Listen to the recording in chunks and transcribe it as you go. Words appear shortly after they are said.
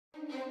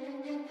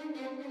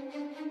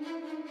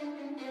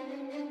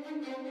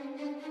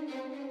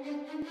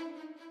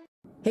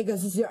Hey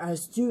guys, it's your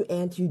Stu,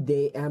 and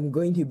today I'm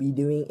going to be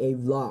doing a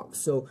vlog.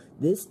 So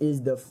this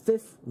is the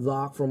 5th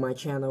vlog for my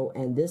channel,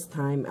 and this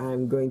time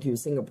I'm going to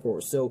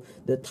Singapore. So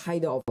the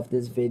title of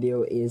this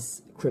video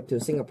is Crypto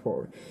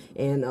Singapore,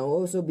 and I'll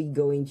also be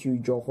going to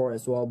Johor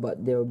as well,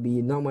 but there will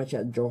be not much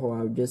at Johor.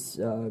 I'll just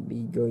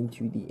be going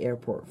to the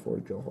airport for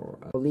Johor.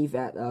 I'll leave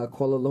at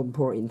Kuala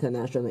Lumpur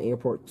International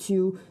Airport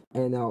 2,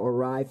 and I'll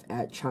arrive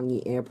at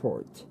Changi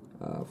Airport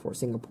for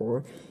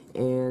Singapore,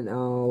 and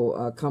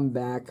I'll come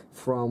back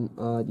from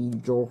the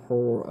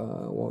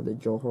Johor, one of the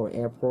Johor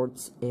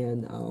airports,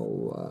 and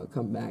I'll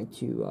come back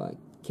to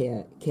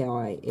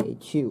KLIA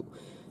 2.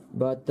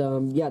 But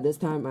yeah, this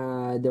time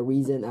the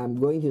reason I'm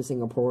going to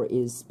Singapore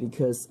is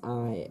because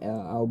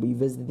I'll be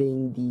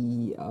visiting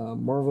the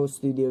Marvel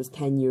Studios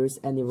 10 years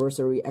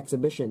anniversary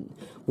exhibition,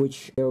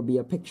 which there will be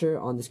a picture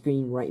on the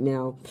screen right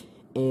now.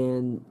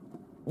 And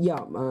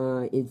yeah,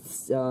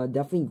 it's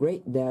definitely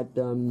great that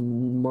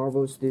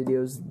Marvel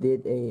Studios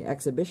did a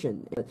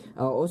exhibition.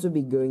 I'll also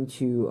be going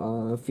to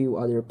a few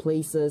other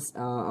places.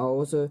 I'll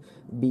also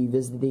be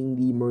visiting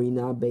the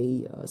Marina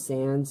Bay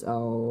Sands.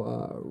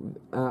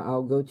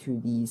 I'll go to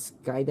the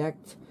Sky Deck,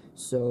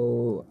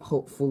 so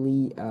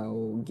hopefully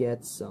I'll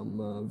get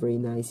some very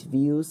nice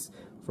views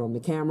from the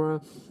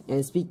camera.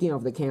 And speaking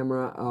of the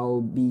camera,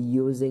 I'll be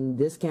using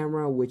this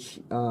camera, which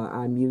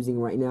I'm using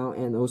right now,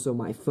 and also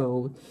my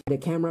phone. The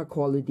camera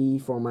quality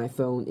for my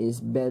phone is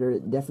better,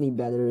 definitely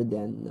better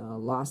than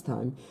last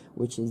time,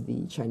 which is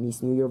the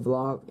Chinese New Year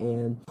vlog,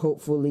 and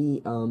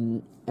hopefully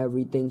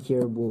everything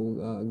here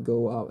will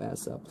go out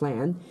as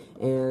planned.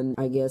 And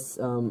I guess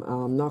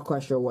I'm not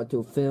quite sure what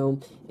to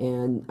film,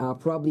 and I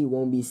probably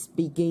won't be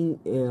speaking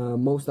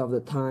most of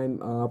the time.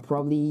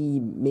 Probably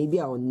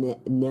maybe I'll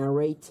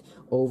narrate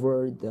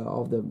over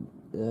the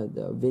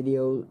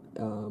video,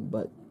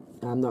 but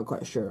I'm not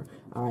quite sure.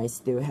 I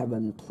still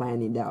haven't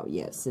planned it out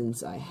yet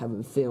since I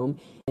haven't filmed.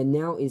 And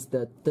now is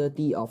the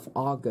 30th of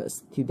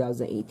August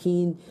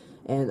 2018,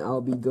 and I'll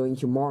be going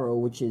tomorrow,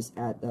 which is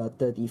at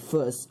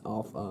 31st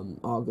of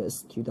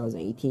August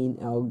 2018.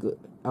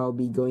 I'll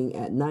be going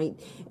at night,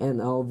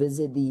 and I'll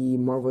visit the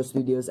Marvel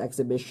Studios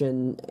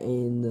exhibition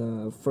in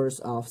the 1st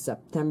of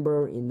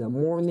September in the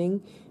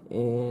morning.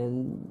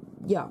 And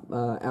yeah,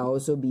 I'll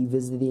also be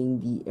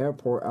visiting the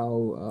airport.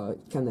 I'll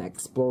kind of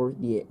explore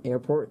the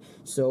airport,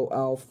 so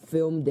I'll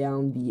film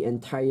down the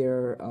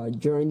entire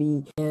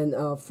journey. And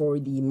for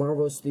the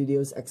Marvel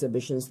Studios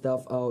exhibition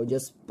stuff, I'll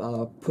just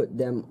put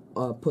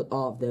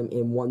all of them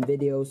in one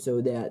video,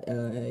 so that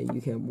you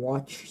can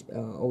watch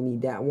only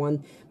that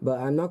one.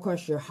 But I'm not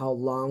quite sure how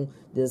long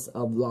this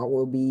vlog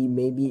will be.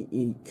 Maybe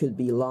it could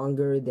be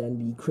longer than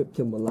the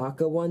Crypto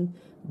Malacca one,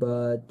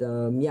 but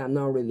yeah, I'm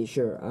not really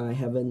sure. I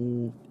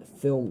haven't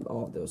filmed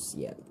all of those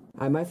yet.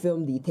 I might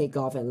film the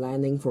takeoff and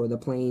landing for the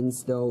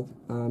planes, though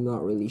I'm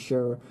not really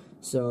sure.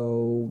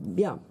 So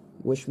yeah,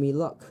 wish me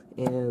luck,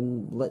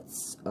 and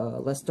let's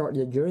start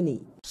the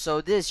journey.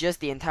 So this is just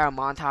the entire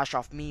montage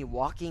of me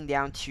walking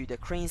down to the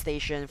crane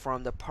station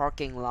from the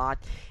parking lot,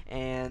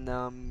 and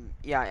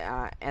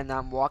yeah, and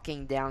I'm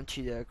walking down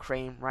to the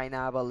crane right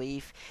now, I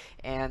believe,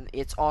 and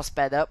it's all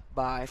sped up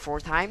by 4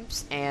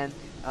 times. And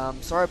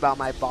sorry about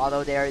my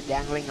bottle there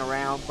dangling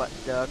around, but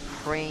the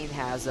crane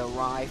has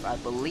arrived, I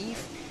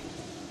believe.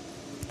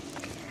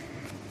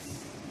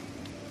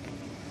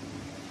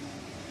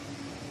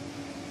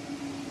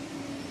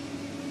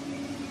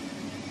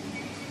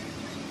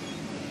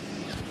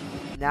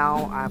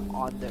 Now I'm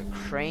on the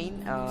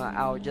crane.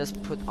 I'll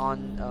just put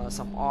on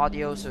some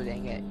audio so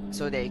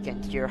they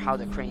can hear how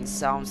the crane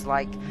sounds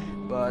like.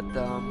 But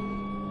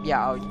yeah,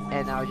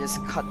 I'll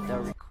just cut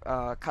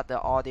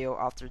the audio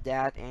after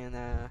that,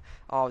 and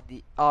all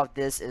of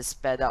this is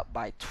sped up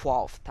by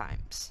 12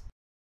 times.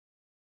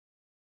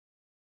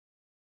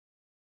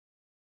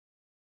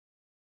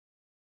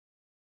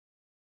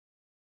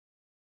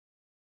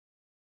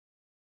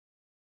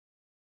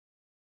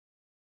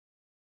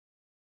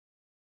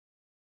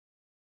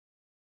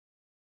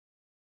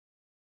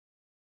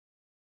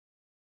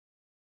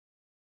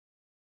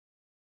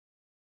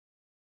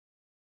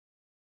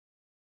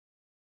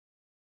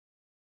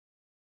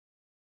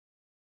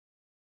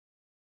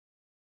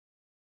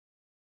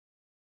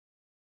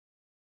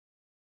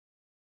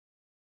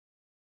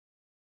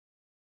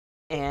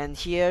 And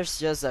here's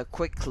just a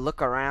quick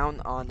look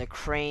around on the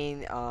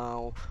crane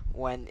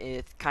when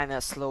it kind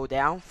of slowed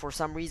down for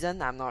some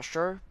reason. I'm not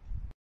sure.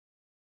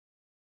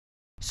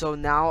 So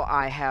now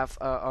I have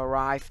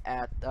arrived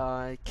at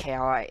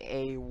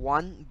KLIA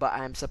 1, but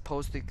I'm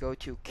supposed to go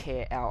to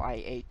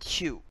KLIA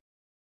 2.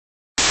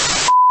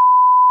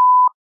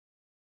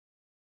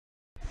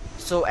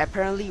 So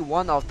apparently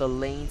one of the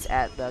lanes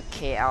at the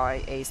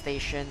KLIA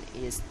station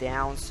is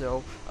down,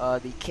 so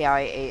the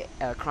KLIA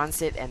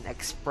Transit and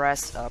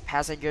Express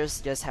passengers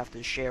just have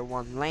to share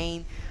one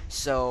lane.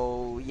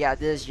 So yeah,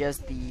 this is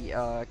just the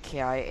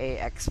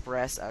KLIA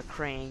Express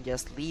crane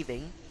just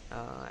leaving,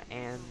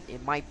 and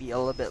it might be a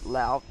little bit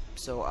loud,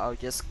 so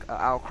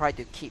I'll try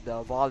to keep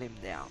the volume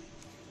down.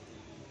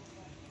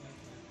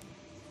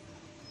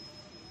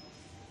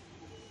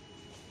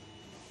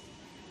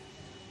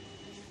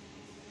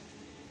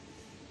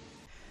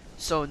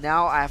 So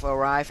now I've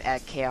arrived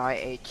at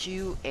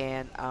KIA2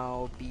 and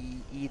I'll be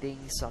eating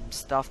some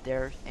stuff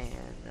there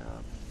and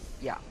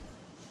yeah.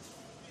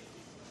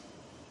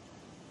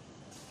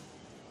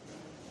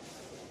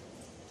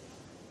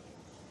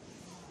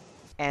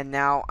 And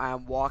now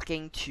I'm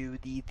walking to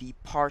the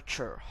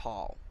departure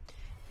hall.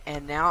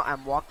 And now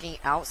I'm walking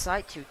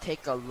outside to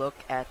take a look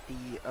at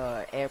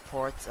the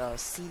airport's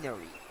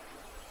scenery.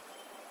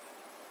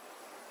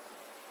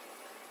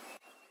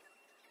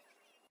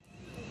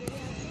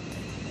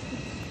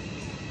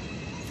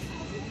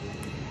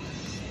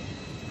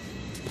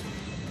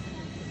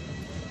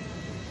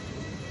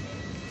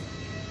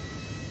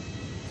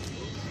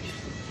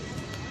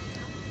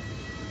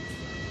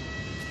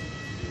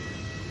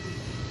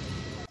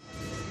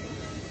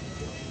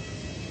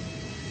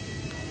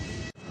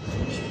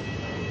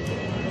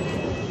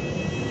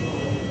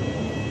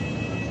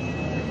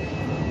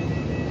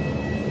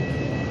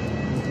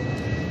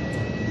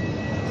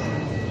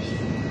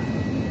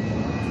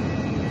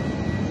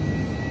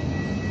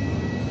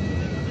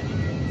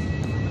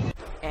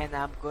 And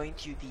I'm going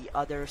to the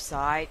other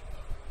side.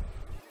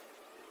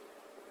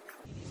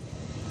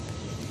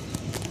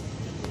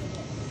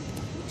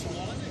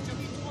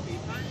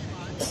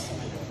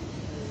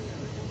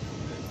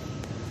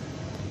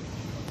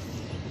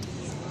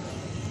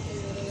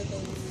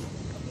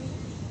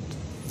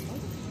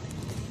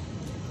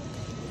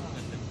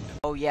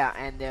 Oh yeah,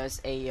 and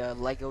there's a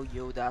Lego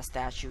Yoda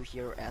statue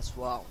here as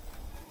well.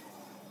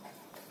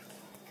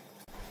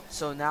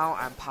 So now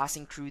I'm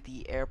passing through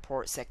the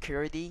airport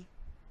security.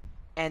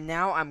 And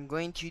now I'm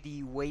going to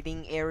the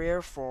waiting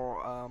area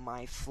for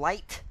my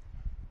flight.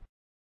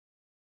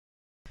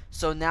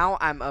 So now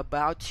I'm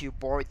about to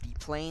board the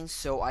plane,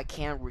 so I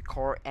can't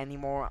record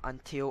anymore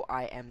until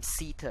I am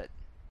seated.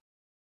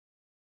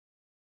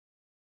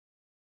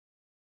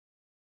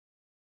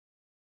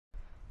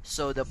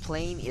 So the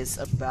plane is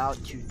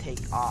about to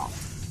take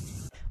off.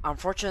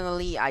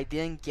 Unfortunately, I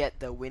didn't get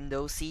the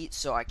window seat,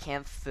 so I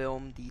can't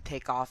film the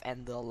takeoff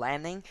and the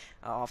landing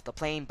of the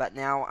plane, but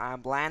now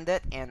I'm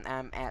landed and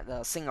I'm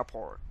at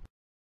Singapore.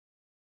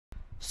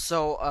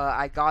 So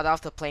I got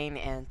off the plane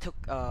and took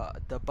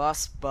the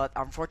bus, but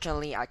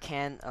unfortunately I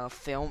can't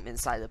film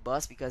inside the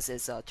bus because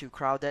it's too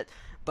crowded.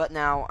 But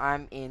now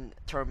I'm in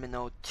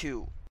Terminal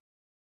 2.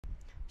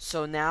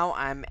 So now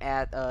I'm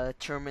at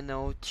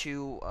Terminal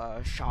 2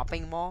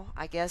 shopping mall,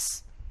 I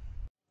guess.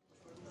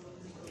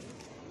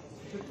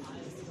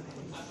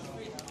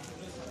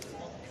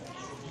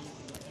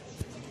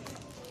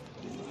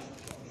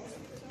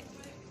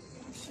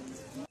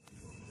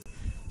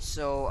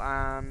 So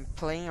I'm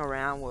playing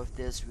around with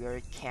this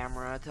weird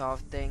camera type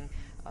thing,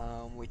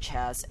 which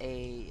has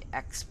a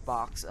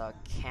Xbox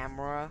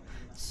camera.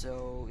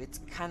 So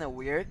it's kind of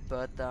weird,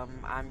 but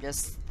I'm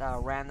just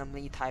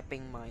randomly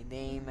typing my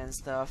name and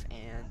stuff,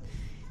 and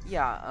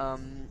yeah,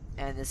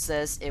 and it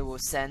says it will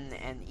send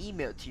an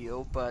email to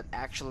you, but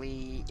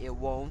actually it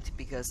won't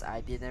because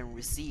I didn't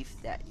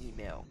receive that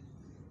email.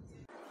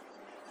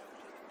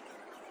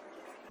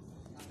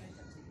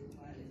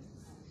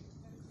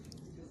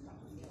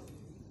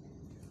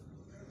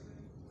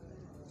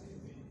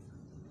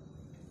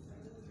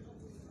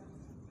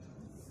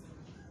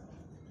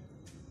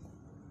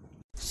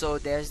 So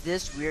there's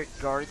this weird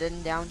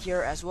garden down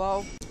here as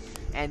well.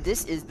 And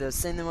this is the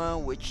cinema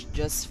which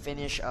just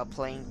finished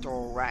playing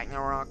Thor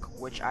Ragnarok,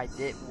 which I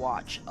did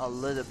watch a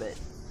little bit.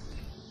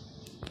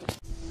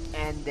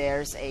 And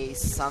there's a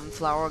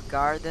sunflower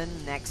garden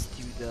next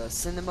to the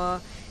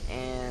cinema,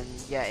 and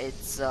yeah,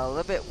 it's a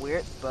little bit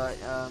weird, but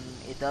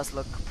it does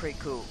look pretty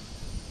cool.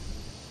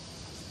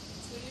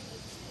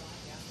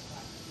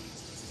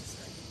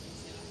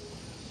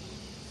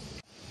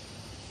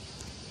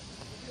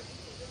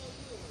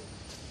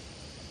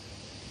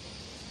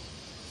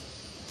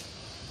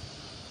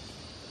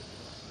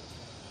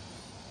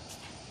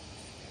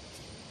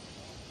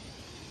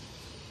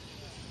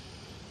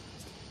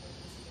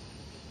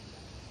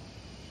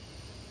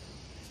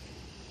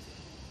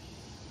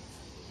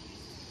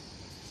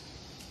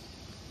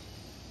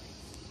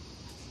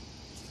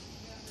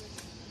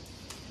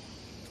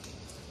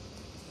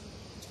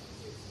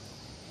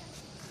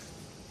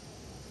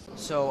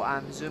 So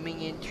I'm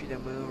zooming into the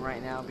moon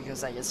right now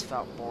because I just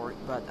felt bored,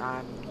 but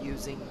I'm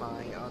using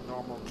my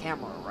normal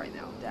camera right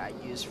now that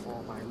I use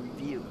for my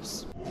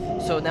reviews.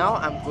 So now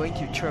I'm going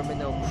to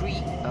Terminal 3.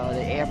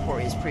 The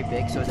airport is pretty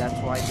big, so that's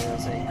why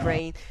there's a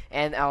crane,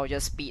 and I'll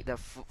just speed the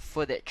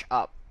footage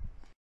up.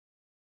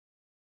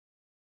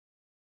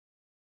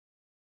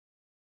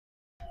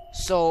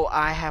 So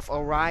I have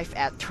arrived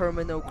at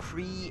Terminal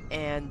 3,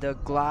 and the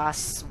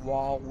glass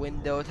wall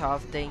window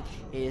type of thing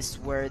is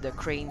where the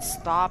crane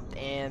stopped,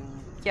 and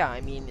yeah,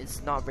 I mean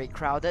it's not very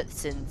crowded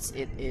since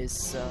it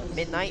is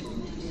midnight.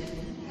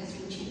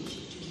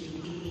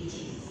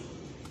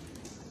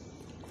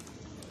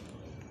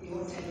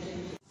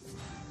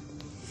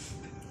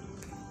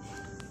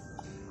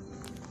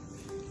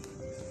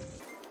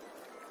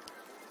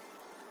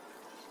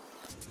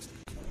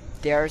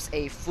 There's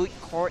a food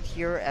court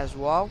here as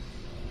well.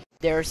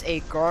 There's a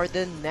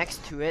garden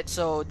next to it,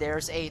 so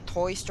there's a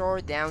toy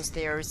store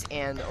downstairs,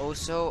 and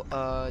also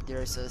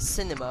there's a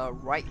cinema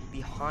right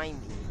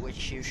behind me,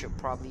 which you should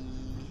probably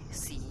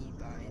see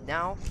by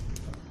now.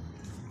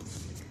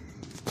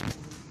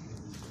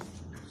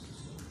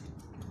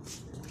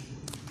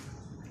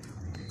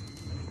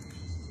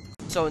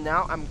 So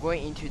now I'm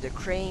going into the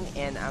crane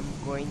and I'm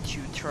going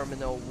to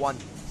Terminal 1.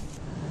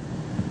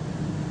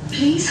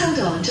 Please hold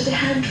on to the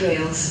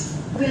handrails.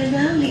 We are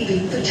now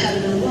leaving for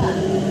Terminal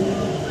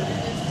 1.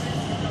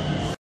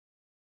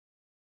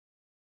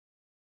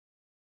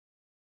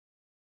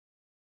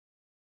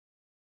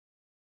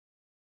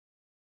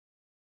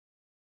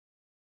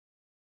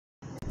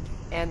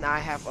 And I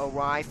have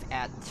arrived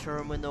at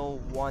Terminal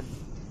 1.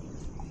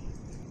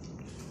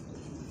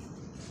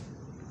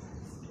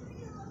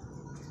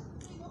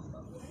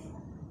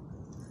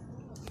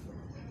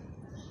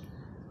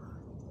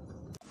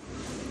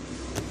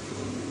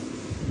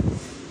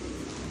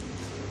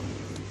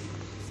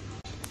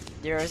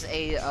 There's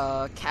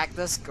a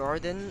cactus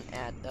garden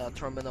at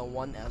Terminal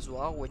 1 as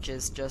well, which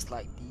is just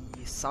like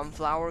the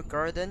sunflower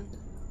garden.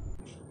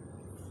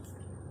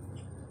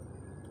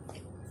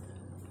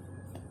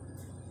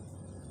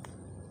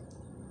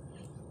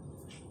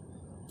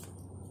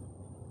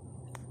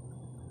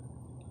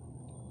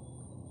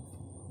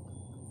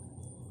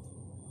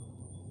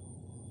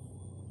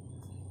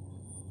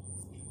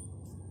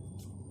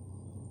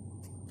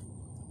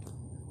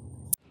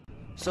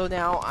 So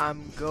now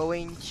I'm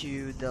going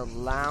to the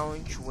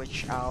lounge,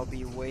 which I'll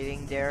be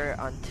waiting there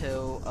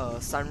until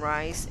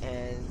sunrise,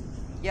 and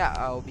yeah,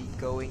 I'll be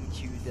going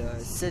to the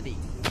city.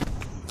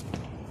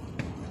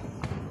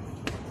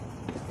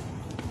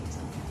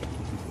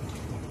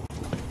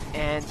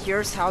 And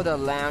here's how the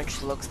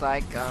lounge looks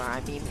like.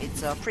 I mean,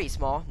 it's pretty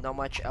small, not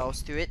much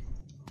else to it.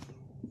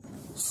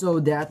 So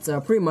that's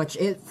pretty much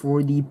it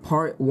for the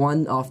part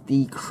 1 of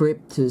the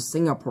trip to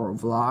Singapore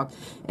vlog.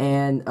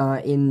 And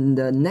in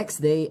the next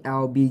day,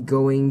 I'll be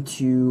going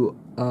to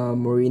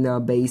Marina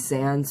Bay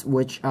Sands,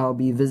 which I'll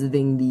be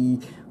visiting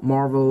the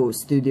Marvel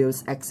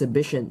Studios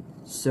exhibition.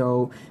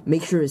 So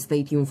make sure to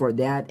stay tuned for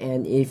that.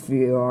 And if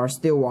you are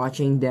still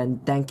watching,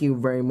 then thank you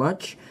very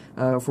much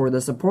for the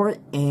support.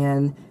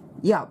 And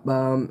yeah,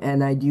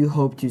 and I do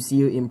hope to see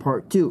you in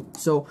part 2.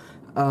 So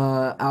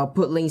I'll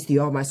put links to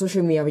all my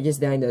social media pages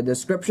down in the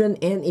description,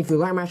 and if you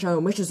like my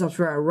channel, make sure to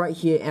subscribe right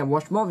here and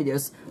watch more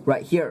videos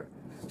right here.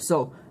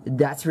 So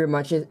that's pretty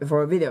much it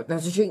for a video.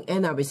 Thanks for watching,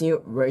 and I'll be seeing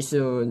you very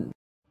soon.